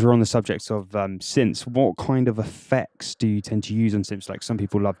we're on the subject of synths, what kind of effects do you tend to use on synths? Like some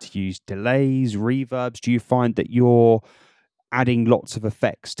people love to use delays, reverbs. Do you find that you're adding lots of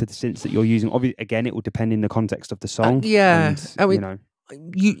effects to the synths that you're using? Obviously, again, it will depend in the context of the song. Yes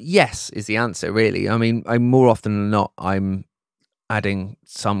is the answer, really. I mean, I'm more often than not, I'm adding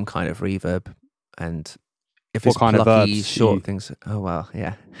some kind of reverb, and if it's kind plucky, of short things. Oh well,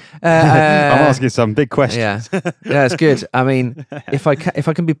 yeah. I'm asking some big questions. Yeah, it's good. I mean, if I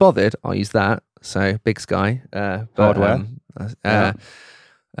can be bothered, I'll use that. So Big Sky, hardware.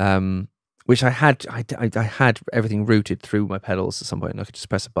 Which I had everything routed through my pedals at some point, and I could just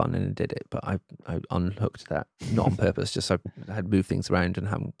press a button and it did it. But I unhooked that, not on purpose, just so I had moved things around and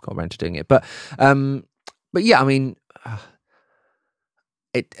haven't got around to doing it. But yeah, I mean,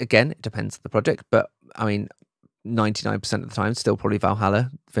 it depends on the project. But I mean, 99% of the time, still probably Valhalla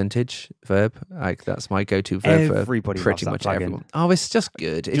vintage verb. Like that's my go-to verb. Everybody for pretty much everyone. Oh, it's just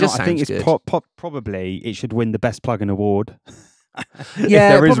good. It just sounds good. I think it's probably it should win the best plugin award.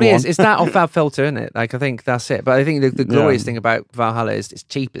 Yeah, it probably is. It's that or Fab Filter, isn't it? Like I think that's it. But I think the glorious thing about Valhalla is it's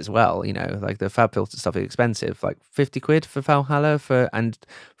cheap as well. Like the Fab Filter stuff is expensive, like 50 quid for Valhalla and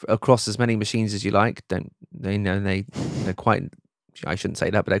across as many machines as you like. They're quite. I shouldn't say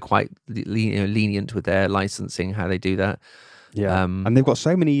that, but they're quite lenient with their licensing, how they do that. Yeah, and they've got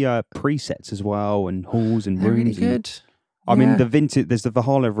so many presets as well, and halls and rooms. Really good. I mean, the vintage. There's the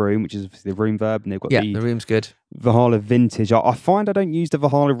Valhalla room, which is the room verb, and they've got the room's good. Valhalla vintage. I find I don't use the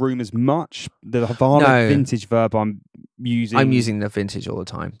Valhalla room as much. The Valhalla vintage verb I'm using the vintage all the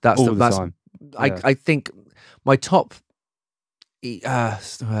time. Time. I think my top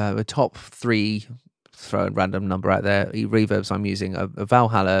three. Throw a random number out there. Reverbs I'm using a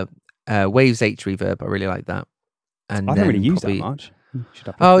Valhalla Waves H reverb. I really like that. And I don't really use that much.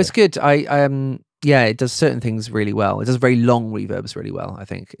 It's good. It does certain things really well. It does very long reverbs really well. I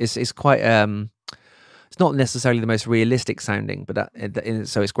think it's quite. It's not necessarily the most realistic sounding, but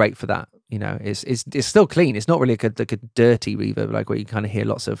so it's great for that. It's still clean. It's not really like a dirty reverb, like where you kind of hear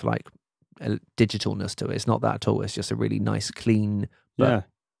lots of like digitalness to it. It's not that at all. It's just a really nice, clean. I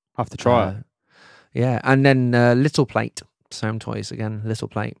have to try it. Yeah, and then Little Plate Sound Toys again. Little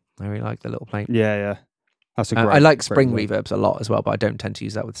Plate, I really like the Little Plate. Yeah, that's a great. I like spring reverbs a lot as well, but I don't tend to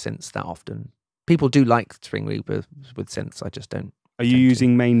use that with synths that often. People do like spring reverbs with synths. I just don't. Are you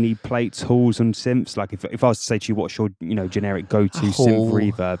using mainly plates, halls, and synths? Like if I was to say to you, what's your generic go-to synth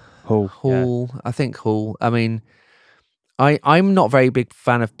reverb? Hall. Yeah. I think Hall. I mean, I'm not a very big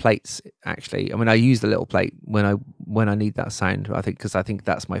fan of plates actually. I mean, I use the Little Plate when I need that sound. I think because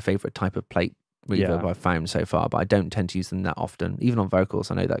that's my favorite type of plate reverb I've found so far, but I don't tend to use them that often. Even on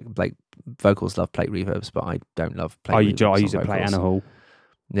vocals, I know that vocals love plate reverbs, but I don't love plate reverbs. I use a plate and a hall.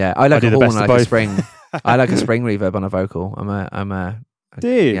 Yeah, I like a hall and I like a spring. I like a spring reverb on a vocal. I'm a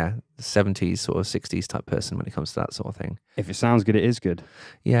 70s sort of 60s type person when it comes to that sort of thing. If it sounds good, it is good.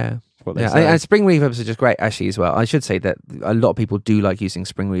 Yeah. And spring reverbs are just great actually as well. I should say that a lot of people do like using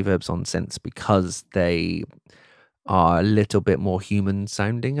spring reverbs on synths because they are a little bit more human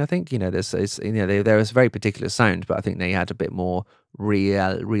sounding. I think there is a very particular sound, but I think they add a bit more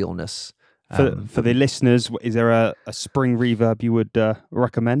realness. For the listeners, is there a spring reverb you would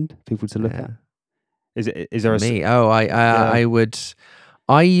recommend people to look at? Is there me? I would.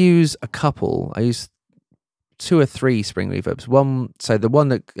 I use a couple. I use 2 or 3 spring reverbs. The one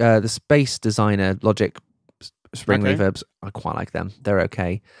that the Space Designer Logic spring reverbs, I quite like them. They're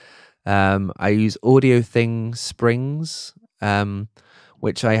okay. I use Audio Thing Springs,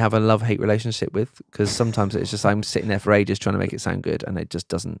 which I have a love-hate relationship with, because sometimes it's just I'm sitting there for ages trying to make it sound good, and it just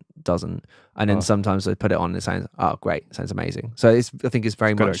doesn't. And then sometimes I put it on and it sounds, oh great, it sounds amazing. So I think it's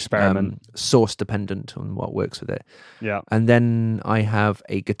very much source dependent on what works with it. Yeah. And then I have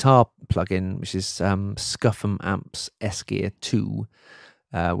a guitar plugin, which is Scuffum Amps S-Gear 2,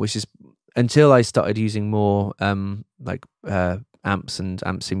 which is, until I started using more amps and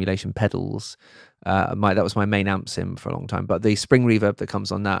amp simulation pedals, that was my main amp sim for a long time. But the spring reverb that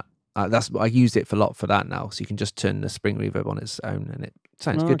comes on that, I used it a lot for that now. So you can just turn the spring reverb on its own, and it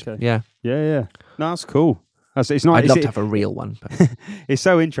sounds good. Okay. Yeah. No, that's cool. It's not. I'd love to have a real one. But it's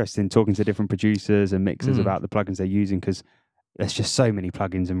so interesting talking to different producers and mixers about the plugins they're using, because there's just so many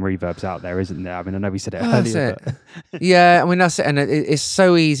plugins and reverbs out there, isn't there? I mean, I know we said it earlier. But yeah, I mean, that's it. And it's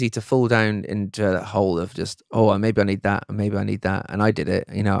so easy to fall down into that hole of just, maybe I need that, and maybe I need that. And I did it.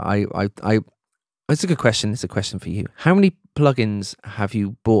 You know, it's a good question. It's a question for you. How many plugins have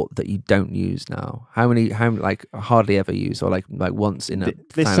you bought that you don't use now? How many like hardly ever use, or like once in a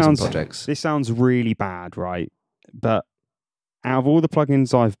thousand projects? This sounds really bad, right? But out of all the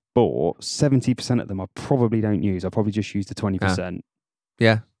plugins I've bought, 70% of them I probably don't use. I probably just use the 20%.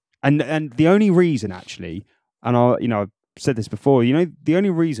 Yeah. And the only reason, actually, and I've said this before, the only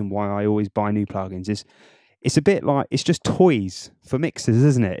reason why I always buy new plugins is it's a bit like, it's just toys for mixers,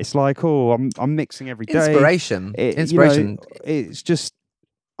 isn't it? It's like, I'm mixing every day. Inspiration. It's just,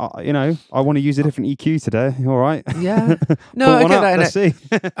 I want to use a different EQ today. All right. Yeah. No, I get that. Let's see.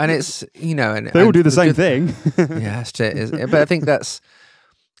 And it's, and they all do the same thing. Yeah, shit. But I think that's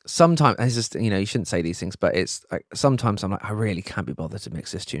sometimes, it's just, you shouldn't say these things, but it's like, sometimes I'm like, I really can't be bothered to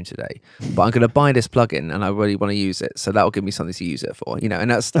mix this tune today, but I'm going to buy this plugin and I really want to use it. So that will give me something to use it for, and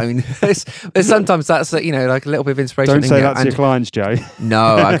that's, I mean, it's sometimes that's, like a little bit of inspiration. Don't say that to your clients, Joe.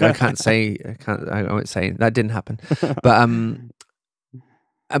 No, I can't say, I won't say that didn't happen.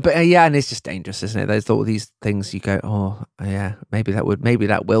 But yeah, and it's just dangerous, isn't it? There's all these things you go, oh yeah, maybe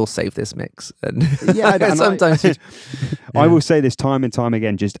that will save this mix. And yeah, sometimes I will say this time and time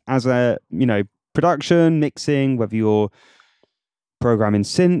again, just as a production mixing, whether you're programming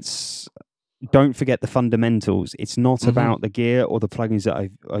synths, don't forget the fundamentals. It's not about the gear or the plugins that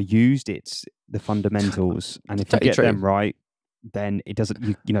are used; it's the fundamentals. And if you get them right, then it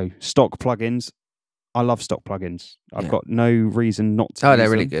doesn't. Stock plugins. I love stock plugins. I've got no reason not to. Oh, they're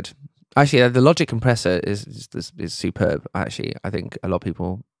really good. Actually, the Logic compressor is superb. Actually, I think a lot of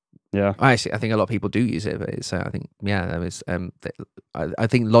people. Yeah. I think a lot of people do use it. But I think there is. I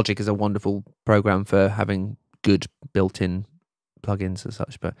think Logic is a wonderful program for having good built-in plugins and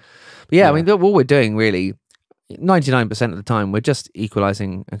such. But yeah, I mean, what we're doing really, 99% of the time, we're just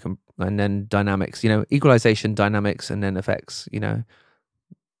equalizing and then dynamics. Equalization, dynamics, and then effects.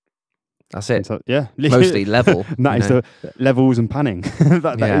 That's it. So, yeah, mostly level. That is the levels and panning.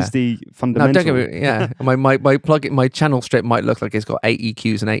 that is the fundamental. No, don't get me, my plugin, my channel strip might look like it's got 8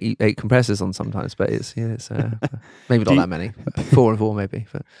 EQs and 8 compressors on sometimes, but it's maybe not that many. 4 and 4 maybe.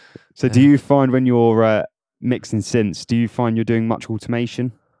 But so, do you find when you're mixing synths, do you find you're doing much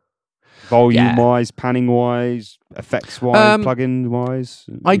automation? Volume wise, panning wise, effects wise, plugin wise?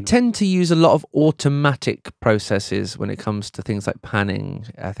 I tend to use a lot of automatic processes when it comes to things like panning.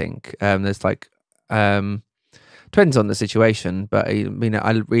 I think there's like depends on the situation, but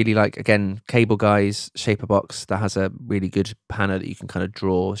I really like, again, Cable Guy's Shaper Box that has a really good panner that you can kind of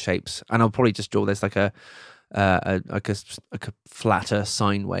draw shapes, and I'll probably just draw there's like a flatter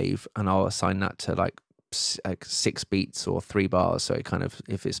sine wave, and I'll assign that to like 6 beats or 3 bars, so it kind of,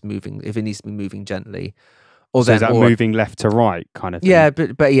 if it needs to be moving gently, or so is that moving left to right kind of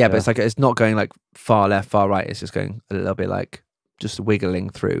thing? But it's like, it's not going like far left, far right, it's just going a little bit like just wiggling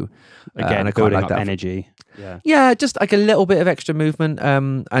through, again, and I building quite like up that energy. Just like a little bit of extra movement,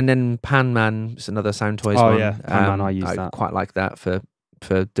 and then Pan Man is another Sound Toys one. Yeah, Pan Man, I use that quite like that for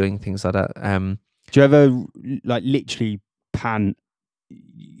doing things like that. Do you ever like literally pan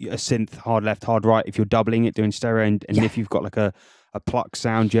a synth hard left, hard right if you're doubling it, doing stereo, and if you've got like a pluck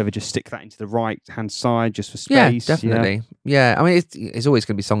sound, do you ever just stick that into the right hand side just for space? Yeah, definitely. Yeah, I mean, it's always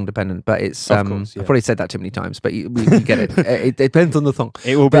going to be song dependent, but it's of course, I've probably said that too many times, but you get it. It depends on the song.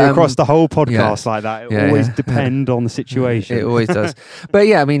 It will be across the whole podcast like that. It will always depend on the situation. It always does. But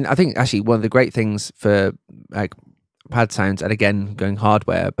yeah, I mean, I think actually one of the great things for like pad sounds, and again going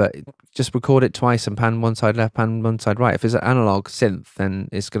hardware, but just record it twice and pan one side left, pan one side right. If it's an analog synth, then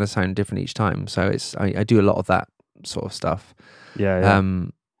it's going to sound different each time. So I do a lot of that sort of stuff.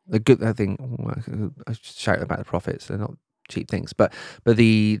 The good thing, I shout about the profits, they're not cheap things, but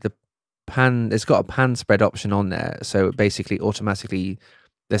the pan, it's got a pan spread option on there, so it basically automatically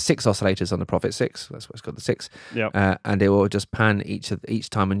there's 6 oscillators on the Prophet 6. That's what it's called, the 6. Yeah. And it will just pan each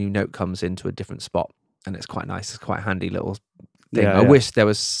time a new note comes into a different spot, and it's quite nice. It's quite a handy little thing. I wish there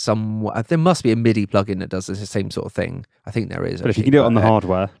was there must be a MIDI plugin that does the same sort of thing. I think there is. But if you can do it on the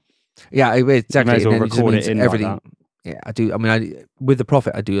hardware, exactly. You may as well record it in everything. like that. Yeah, I do. I mean, with the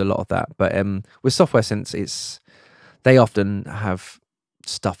Prophet, I do a lot of that. But with software synths, they often have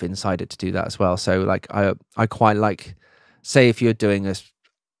stuff inside it to do that as well. So like, I quite like, say, if you're doing an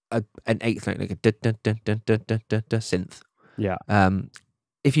 8th note, like a synth. Yeah.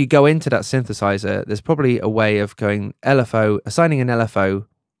 If you go into that synthesizer, there's probably a way of going LFO, assigning an LFO,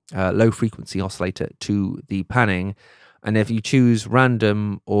 low frequency oscillator, to the panning. And if you choose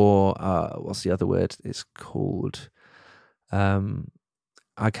random or what's the other word? It's called.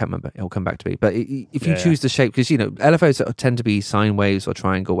 I can't remember. It'll come back to me. But if you choose the shape, because LFOs tend to be sine waves or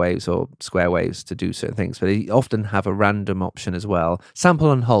triangle waves or square waves to do certain things, but they often have a random option as well.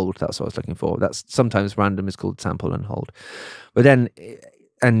 Sample and hold. That's what I was looking for. That's sometimes random is called sample and hold. But then,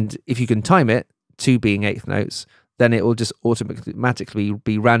 and if you can time it to being 8th notes, then it will just automatically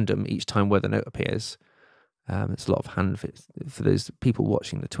be random each time where the note appears. It's a lot of hand for those people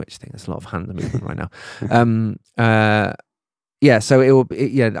watching the Twitch thing. There's a lot of hand movement right now. So it will.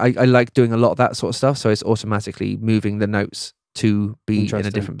 I like doing a lot of that sort of stuff. So it's automatically moving the notes to be in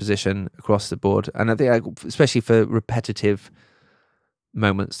a different position across the board. And I think, especially for repetitive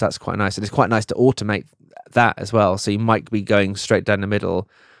moments, that's quite nice. And it's quite nice to automate that as well. So you might be going straight down the middle.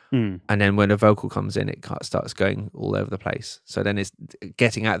 And then when a vocal comes in, it starts going all over the place. So then it's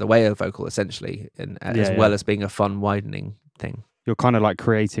getting out of the way of the vocal, essentially, as well as being a fun widening thing. You're kind of like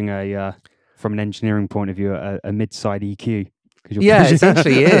creating from an engineering point of view, a mid-side EQ. It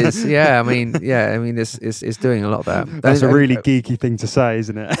essentially is. I mean, it's doing a lot of that. That's a really geeky thing to say,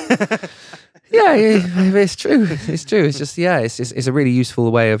 isn't it? It's true. It's true. It's just it's a really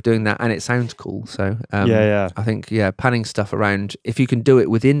useful way of doing that, and it sounds cool. So I think panning stuff around, if you can do it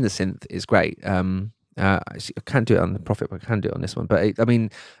within the synth, is great. I can't do it on the Prophet, but I can do it on this one. But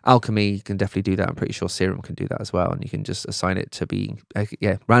Alchemy can definitely do that. I'm pretty sure Serum can do that as well, and you can just assign it to be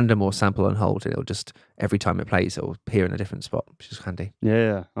random or sample and hold, and it'll just, every time it plays, it'll appear in a different spot, which is handy.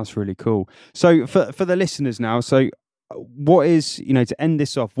 Yeah, that's really cool. So for the listeners now, so what is, to end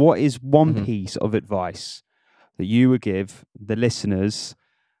this off, what is one piece of advice that you would give the listeners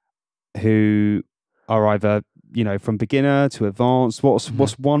who are either from beginner to advanced? What's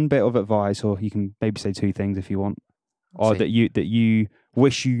one bit of advice, or you can maybe say 2 things if you want, or that you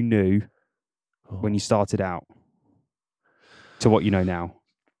wish you knew when you started out to what you know now?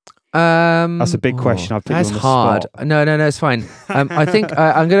 That's a big question. I've put you on the hard. spot. No, it's fine. I think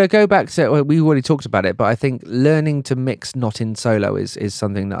I'm going to go back to, we already talked about it, but I think learning to mix not in solo is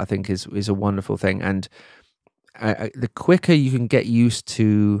something that I think is a wonderful thing. And the quicker you can get used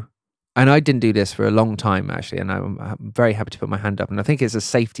to, and I didn't do this for a long time, actually, and I'm very happy to put my hand up. And I think it's a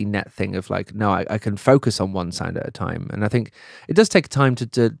safety net thing of like, no, I can focus on one sound at a time. And I think it does take time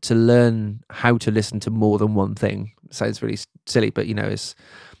to learn how to listen to more than one thing. It sounds really silly, but it's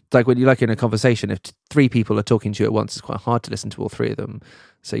like when you're in a conversation, if 3 people are talking to you at once, it's quite hard to listen to all 3 of them.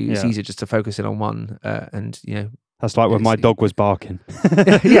 So it's easier just to focus in on one, and that's like when my dog was barking.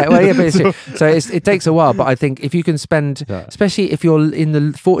 But it's true. So it takes a while, but I think if you can spend, especially if you're in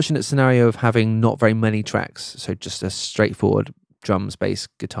the fortunate scenario of having not very many tracks, so just a straightforward drums, bass,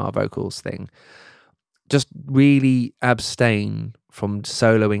 guitar, vocals thing, just really abstain from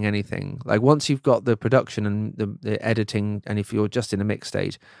soloing anything. Like once you've got the production and the editing, and if you're just in a mix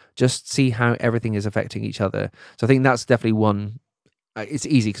stage, just see how everything is affecting each other. So I think that's definitely one. It's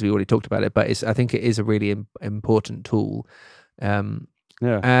easy because we already talked about it, but I think it is a really important tool. And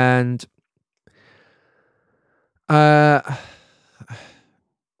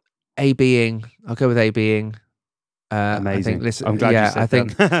A-Bing, I'll go with A-Bing. Amazing. I'm glad you said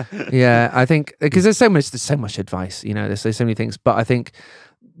that. I think because there's so much advice, there's so many things, but I think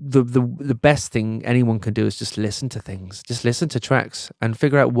the best thing anyone can do is just listen to things, just listen to tracks and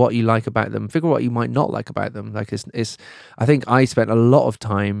figure out what you like about them, figure out what you might not like about them. Like I think I spent a lot of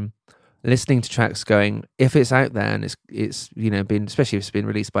time listening to tracks going, if it's out there and it's been, especially if it's been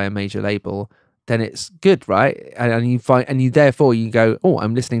released by a major label, then it's good, right? And you find, and you therefore you go, oh,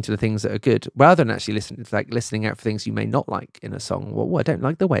 I'm listening to the things that are good, rather than actually listening out for things you may not like in a song. Well, I don't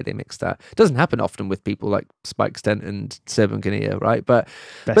like the way they mix that. It doesn't happen often with people like Spike Stent and Servan Gania, right? But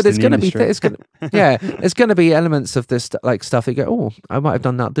it's going to be there's going to be elements of this like stuff that you go, oh, I might have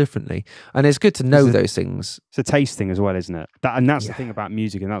done that differently, and it's good to know those things. It's a taste thing as well, isn't it? That's the thing about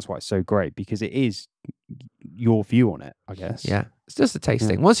music, and that's why it's so great, because it is your view on it, I guess. Yeah. It's just a taste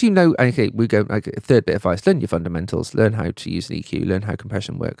thing. Once you know, okay, we go like a third bit of advice: learn your fundamentals, learn how to use an EQ, learn how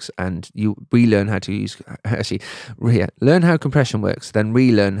compression works, and you relearn how to use. Learn how compression works, then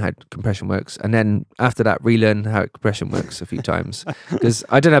relearn how compression works, and then after that, relearn how compression works a few times. Because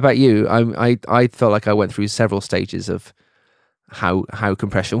I don't know about you, I felt like I went through several stages of how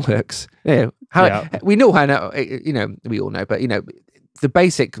compression works. We know how now. We all know, but the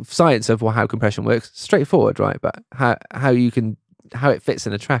basic science of how compression works, straightforward, right? But how it fits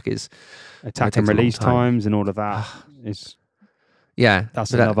in a track is attack and release times and all of that is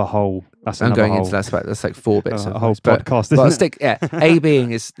that's another whole. That's I'm another going whole, into that's like 4 bits of a whole but, podcast. But Isn't it? A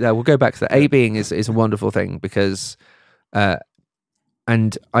being is we'll go back to that. A being is a wonderful thing because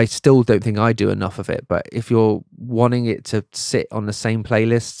and I still don't think I do enough of it. But if you're wanting it to sit on the same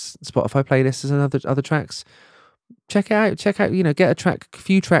playlists, Spotify playlists as other tracks, check it out. Get a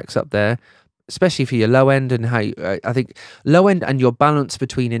few tracks up there. Especially for your low end and how I think low end and your balance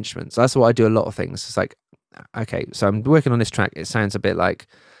between instruments. That's what I do a lot of things. It's like, okay, so I'm working on this track. It sounds a bit like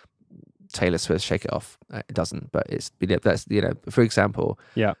Taylor Swift, Shake It Off. It doesn't, but it's that's for example.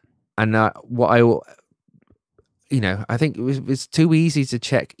 Yeah. And what I think it's too easy to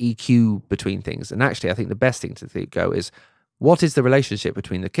check EQ between things. And actually, I think the best thing to go is, what is the relationship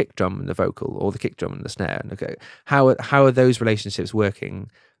between the kick drum and the vocal, or the kick drum and the snare? And okay, how are those relationships working?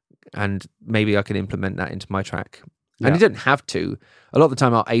 And maybe I can implement that into my track. And you don't have to. A lot of the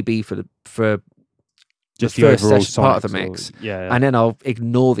time, I'll A/B for just the first session part of the mix, and then I'll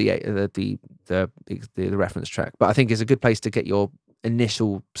ignore the reference track. But I think it's a good place to get your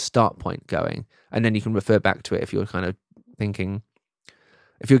initial start point going, and then you can refer back to it if you're kind of thinking.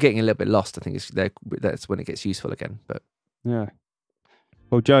 If you're getting a little bit lost, I think that's when it gets useful again. But yeah.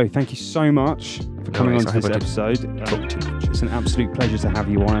 Well, Joe, thank you so much for coming on to this episode. It's an absolute pleasure to have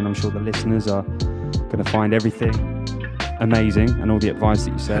you on, and I'm sure the listeners are going to find everything amazing, and all the advice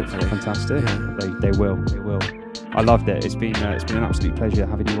that you said fantastic. Yeah. They will. I loved it. It's been an absolute pleasure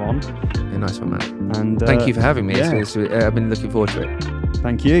having you on. Yeah, nice one, man. And thank you for having me. Yeah. I've been looking forward to it.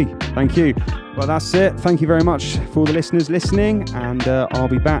 Thank you. Well, that's it. Thank you very much for all the listeners listening, and I'll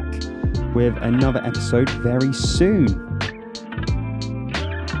be back with another episode very soon.